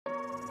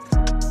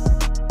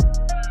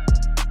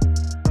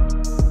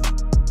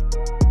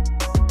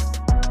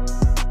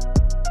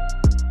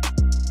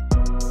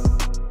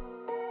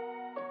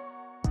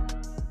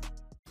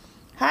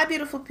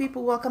beautiful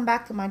people, welcome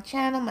back to my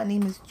channel. My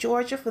name is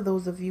Georgia for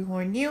those of you who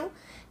are new,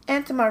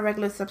 and to my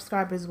regular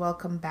subscribers,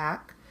 welcome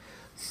back.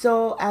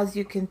 So as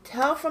you can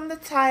tell from the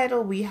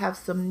title, we have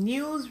some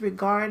news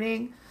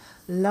regarding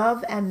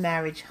Love and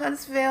Marriage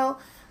Huntsville.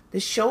 The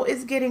show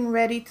is getting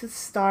ready to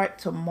start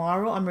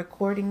tomorrow. I'm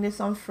recording this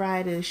on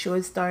Friday. The show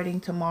is starting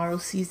tomorrow.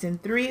 Season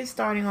 3 is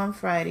starting on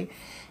Friday.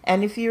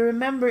 And if you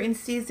remember, in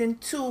season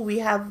 2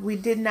 we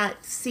did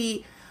not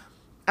see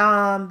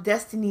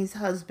Destiny's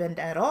husband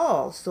at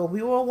all. So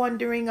we were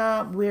wondering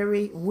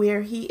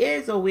where he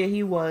is or where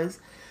he was.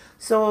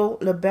 So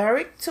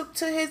LeBaric took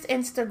to his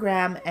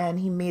Instagram and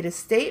he made a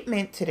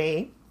statement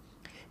today.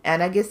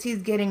 And I guess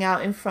he's getting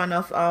out in front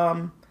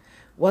of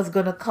what's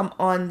gonna come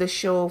on the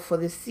show for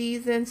the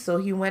season. So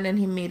he went and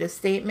he made a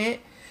statement.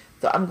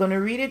 So I'm gonna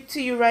read it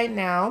to you right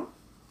now.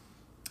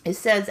 It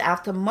says,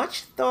 after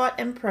much thought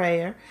and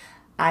prayer,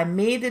 I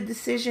made the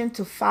decision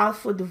to file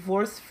for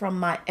divorce from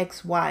my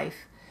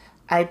ex-wife.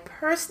 I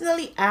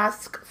personally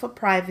ask for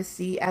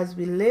privacy as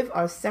we live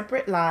our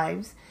separate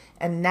lives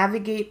and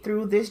navigate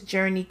through this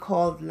journey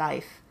called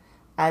life.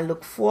 I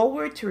look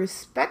forward to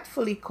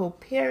respectfully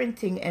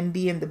co-parenting and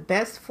being the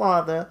best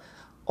father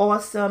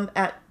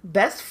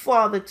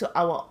to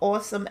our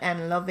awesome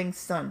and loving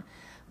son.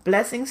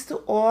 Blessings to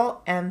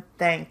all and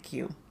thank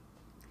you.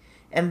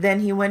 And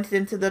then he went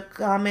into the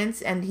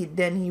comments and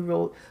he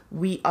wrote,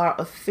 we are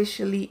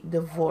officially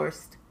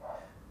divorced.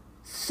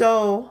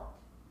 So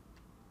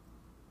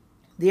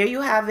there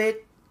you have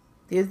it.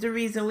 There's the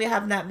reason we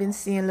have not been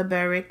seeing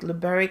LeBaric.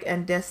 LeBaric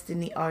and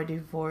Destiny are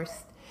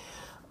divorced.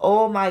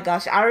 Oh my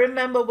gosh. I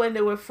remember when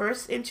they were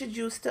first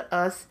introduced to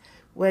us,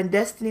 when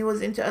Destiny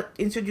was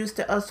introduced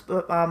to us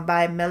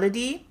by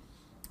Melody.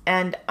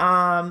 And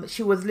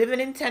she was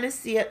living in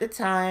Tennessee at the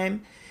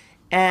time.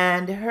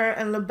 And her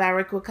and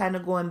LeBaric were kind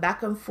of going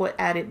back and forth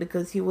at it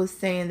because he was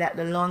saying that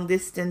the long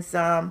distance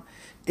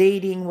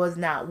dating was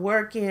not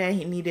working and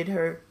he needed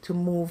her to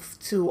move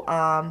to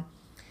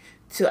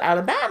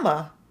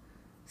Alabama.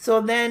 So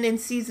then in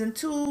season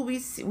 2,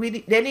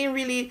 they didn't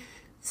really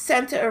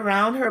center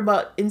around her,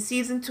 but in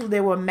season 2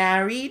 they were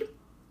married.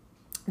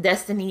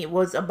 Destiny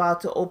was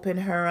about to open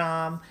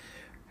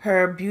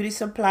her beauty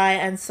supply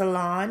and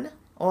salon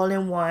all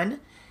in one.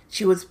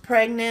 She was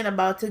pregnant,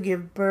 about to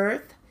give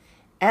birth,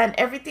 and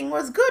everything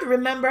was good.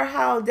 Remember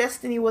how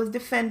Destiny was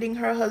defending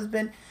her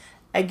husband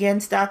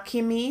against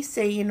Kimmy,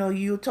 saying, you know,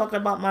 you talking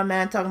about my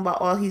man, talking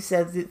about all he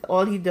says,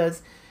 all he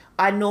does.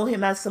 I know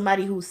him as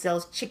somebody who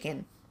sells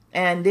chicken.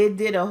 And they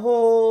did a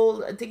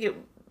whole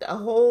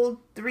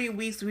 3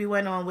 weeks we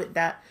went on with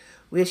that,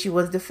 where she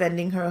was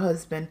defending her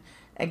husband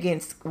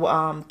against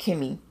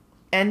Kimmy.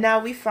 And now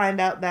we find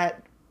out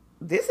that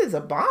this is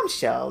a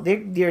bombshell.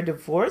 They're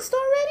divorced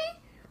already.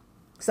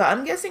 So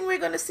I'm guessing we're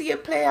going to see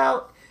it play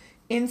out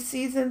in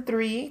season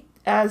 3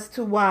 as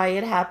to why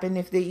it happened,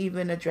 if they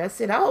even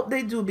address it. I hope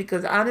they do,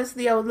 because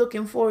honestly, I was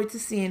looking forward to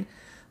seeing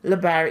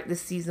LeBaric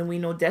this season. We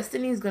know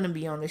Destiny is going to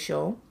be on the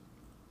show.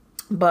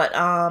 But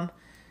I'm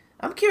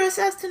curious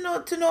as to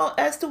know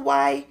as to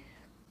why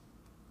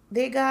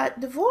they got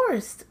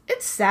divorced.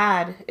 It's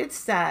sad. It's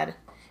sad.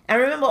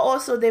 And remember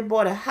also they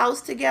bought a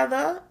house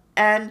together,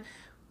 and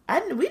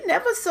we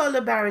never saw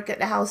LeBaric at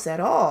the house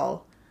at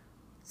all.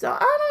 So I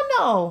don't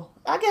know.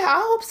 I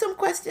hope some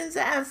questions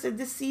are answered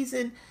this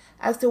season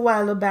as to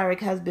why LeBaric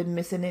has been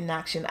missing in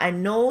action. I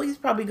know he's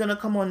probably going to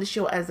come on the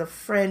show as a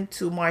friend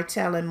to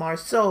Martell and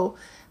Marceau,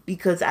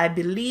 because I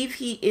believe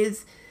he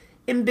is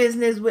in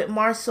business with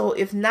Marceau.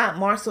 If not,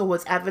 Marceau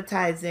was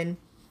advertising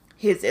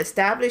his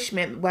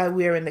establishment while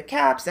we were in the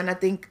Caps, and I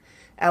think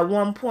at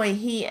one point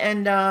he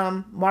and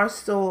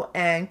Marceau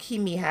and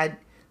Kimmy had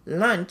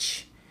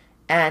lunch,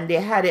 and they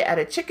had it at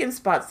a chicken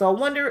spot. So I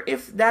wonder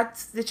if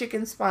that's the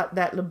chicken spot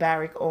that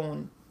LeBaric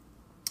owned.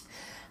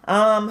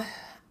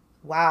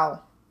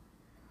 Wow,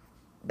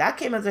 that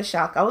came as a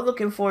shock. I was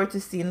looking forward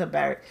to seeing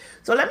LeBaric.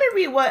 So let me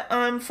read what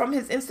from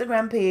his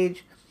Instagram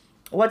page,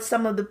 what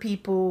some of the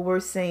people were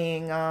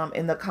saying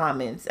in the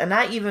comments. And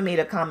I even made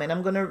a comment.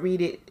 I'm going to read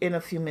it in a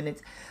few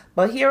minutes.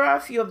 But here are a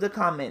few of the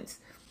comments.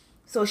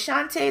 So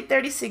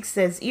Shantae36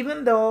 says,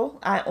 even though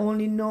I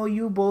only know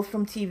you both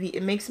from TV,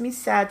 it makes me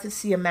sad to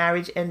see a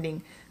marriage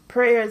ending.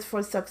 Prayers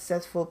for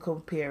successful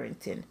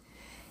co-parenting.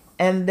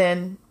 And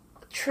then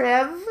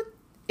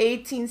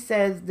Trev18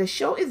 says, the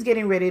show is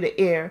getting ready to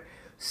air,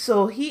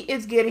 so he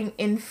is getting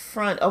in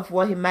front of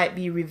what he might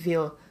be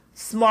revealed.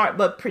 Smart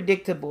but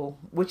predictable,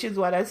 which is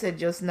what I said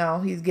just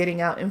now. He's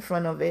getting out in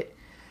front of it.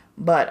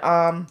 But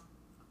I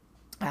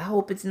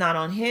hope it's not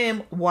on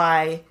him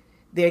why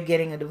they're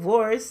getting a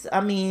divorce.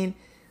 I mean,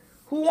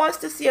 who wants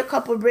to see a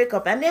couple break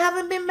up? And they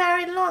haven't been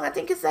married long. I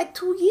think it's like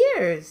 2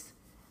 years.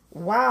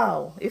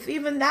 Wow, if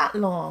even that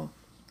long.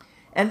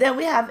 And then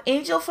we have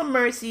Angel for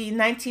Mercy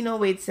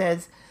 1908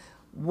 says,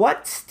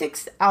 what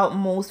sticks out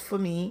most for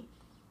me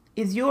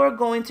is you are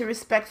going to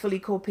respectfully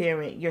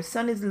co-parent. Your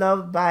son is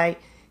loved by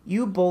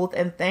you both,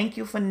 and thank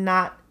you for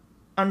not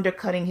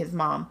undercutting his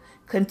mom.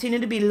 Continue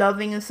to be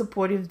loving and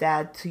supportive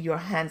dad to your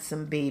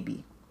handsome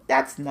baby.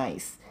 That's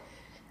nice.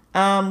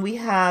 We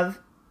have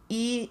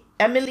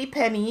Emily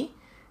Penny,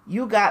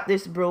 you got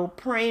this, bro.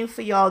 Praying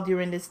for y'all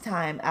during this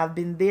time. I've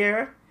been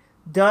there,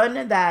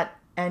 done that,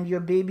 and your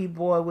baby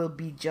boy will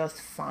be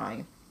just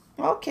fine.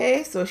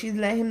 Okay, so she's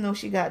letting him know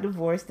she got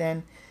divorced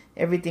and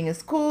everything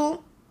is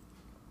cool.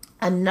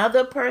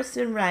 Another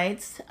person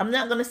writes, I'm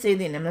not going to say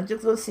the name, I'm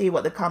just going to say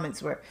what the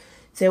comments were.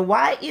 Say,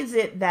 why is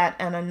this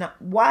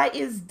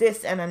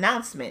an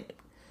announcement?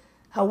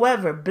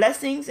 However,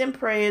 blessings and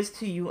prayers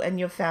to you and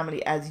your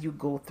family as you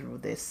go through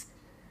this.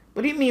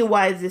 What do you mean,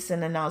 why is this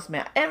an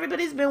announcement?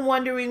 Everybody's been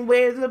wondering,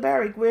 where's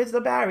LaBarrick? Where's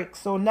LaBarrick?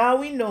 So now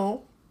we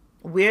know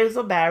where's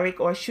LaBarrick,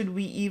 or should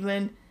we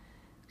even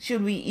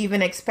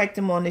expect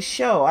him on the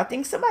show? I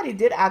think somebody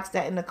did ask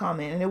that in the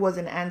comment and it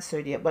wasn't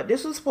answered yet. But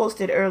this was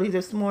posted early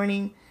this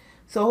morning.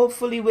 So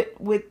hopefully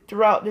with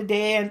throughout the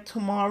day and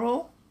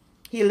tomorrow,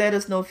 he'll let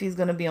us know if he's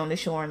going to be on the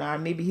show or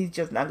not. Maybe he's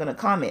just not going to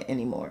comment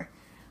anymore.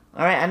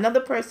 All right,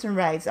 another person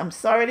writes, I'm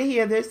sorry to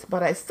hear this,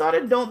 but I sort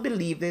of don't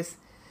believe this.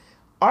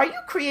 Are you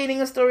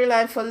creating a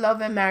storyline for Love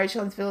and Marriage,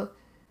 Huntsville?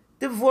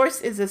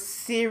 Divorce is a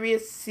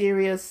serious,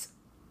 serious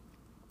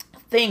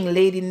thing,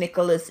 Lady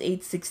Nicholas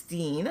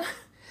 816.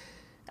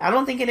 I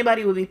don't think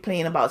anybody would be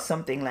playing about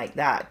something like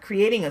that.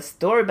 Creating a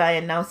story by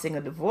announcing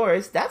a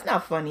divorce, that's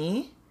not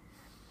funny.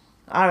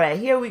 All right,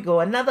 here we go.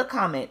 Another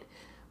comment.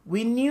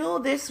 We knew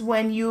this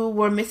when you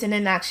were missing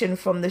in action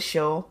from the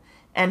show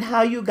and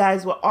how you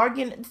guys were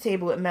arguing at the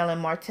table with Mel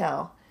and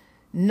Martell.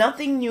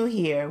 Nothing new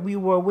here. We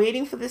were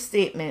waiting for the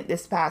statement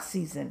this past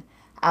season.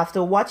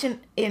 After watching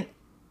an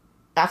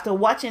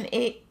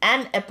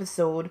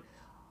episode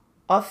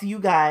of you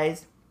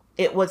guys,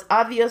 it was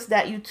obvious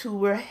that you two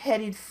were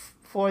headed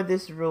for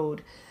this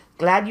road.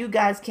 Glad you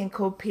guys can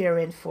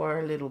co-parent for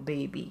a little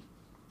baby.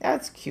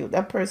 That's cute.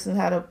 That person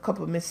had a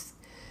couple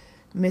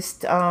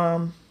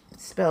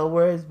spell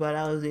words, but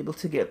I was able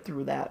to get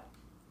through that.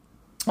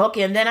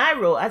 Okay, and then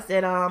I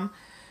said,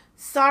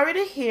 sorry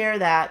to hear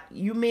that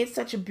you made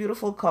such a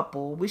beautiful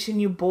couple. Wishing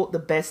you both the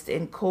best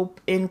in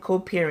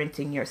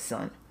co-parenting your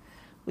son.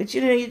 Which,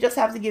 you just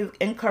have to give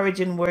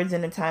encouraging words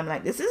in a time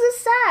like this. This is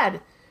sad.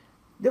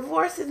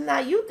 Divorce is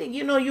not, you think,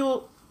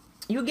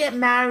 you get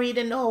married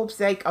in the hopes,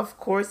 like, of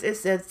course it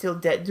says till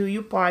death do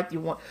you part.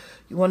 You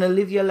want to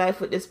live your life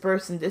with this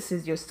person. This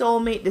is your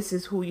soulmate. This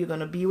is who you're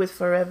going to be with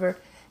forever.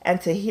 And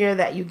to hear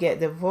that you get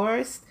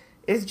divorced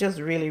is just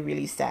really,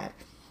 really sad.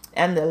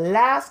 And the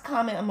last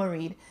comment I'm going to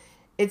read,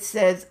 it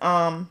says,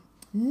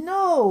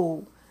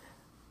 no,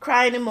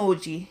 crying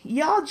emoji.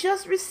 Y'all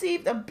just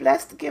received a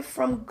blessed gift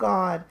from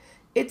God.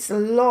 It's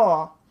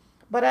law.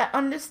 But I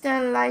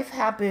understand life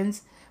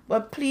happens.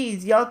 But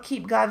please, y'all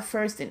keep God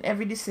first in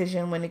every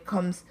decision when it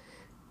comes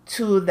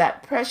to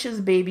that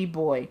precious baby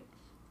boy.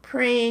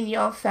 Praying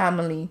y'all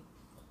family.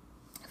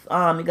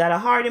 You got a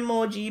heart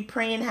emoji,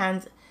 praying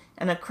hands,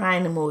 and a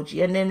crying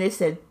emoji. And then they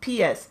said,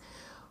 P.S.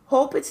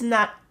 Hope it's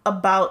not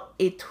about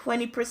a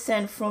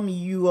 20% from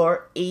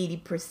your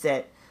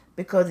 80%,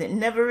 because it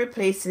never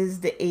replaces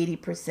the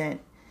 80%.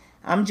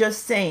 I'm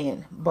just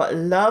saying, but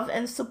love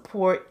and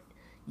support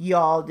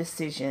y'all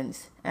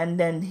decisions. And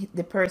then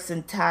the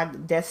person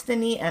tagged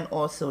Destiny and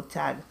also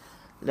tagged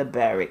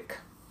LaBarrick.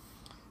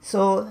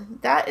 So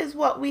that is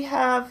what we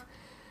have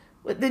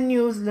with the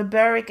news.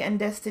 LaBarrick and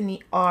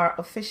Destiny are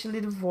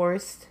officially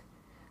divorced.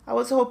 I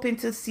was hoping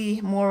to see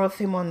more of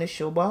him on the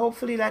show, but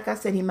hopefully, like I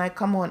said, he might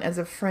come on as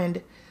a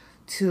friend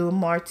to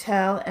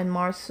Martell and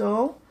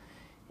Marceau.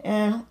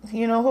 And,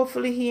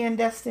 hopefully he and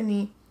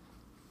Destiny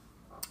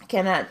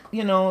cannot,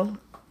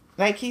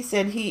 like he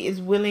said, he is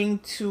willing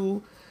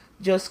to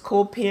just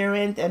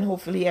co-parent, and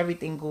hopefully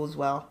everything goes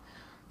well.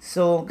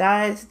 So,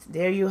 guys,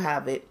 there you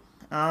have it.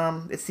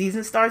 The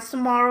season starts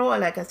tomorrow.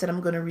 Like I said,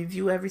 I'm going to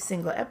review every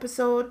single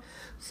episode.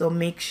 So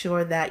make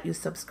sure that you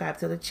subscribe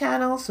to the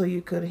channel so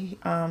you could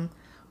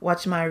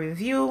watch my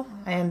review.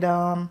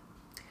 And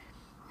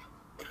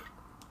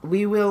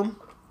we will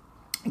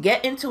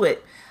get into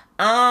it.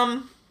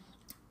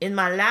 In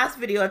my last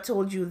video, I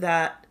told you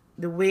that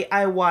the way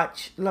I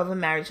watch Love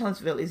and Marriage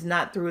Huntsville is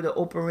not through the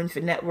Oprah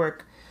Winfrey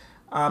Network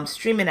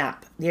streaming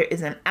app. There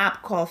is an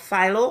app called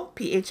Philo,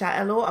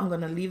 Philo. I'm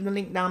going to leave the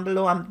link down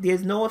below.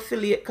 There's no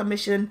affiliate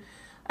commission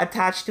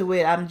attached to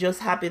it. I'm just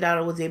happy that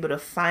I was able to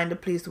find a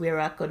place where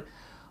I could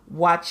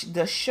watch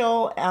the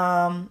show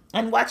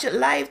and watch it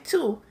live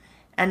too,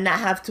 and not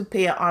have to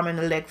pay an arm and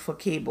a leg for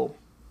cable.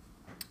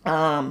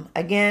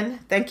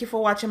 Again, thank you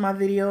for watching my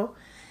video,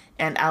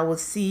 and I will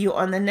see you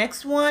on the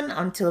next one.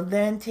 Until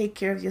then, take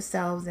care of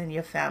yourselves and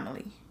your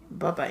family.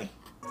 Bye-bye.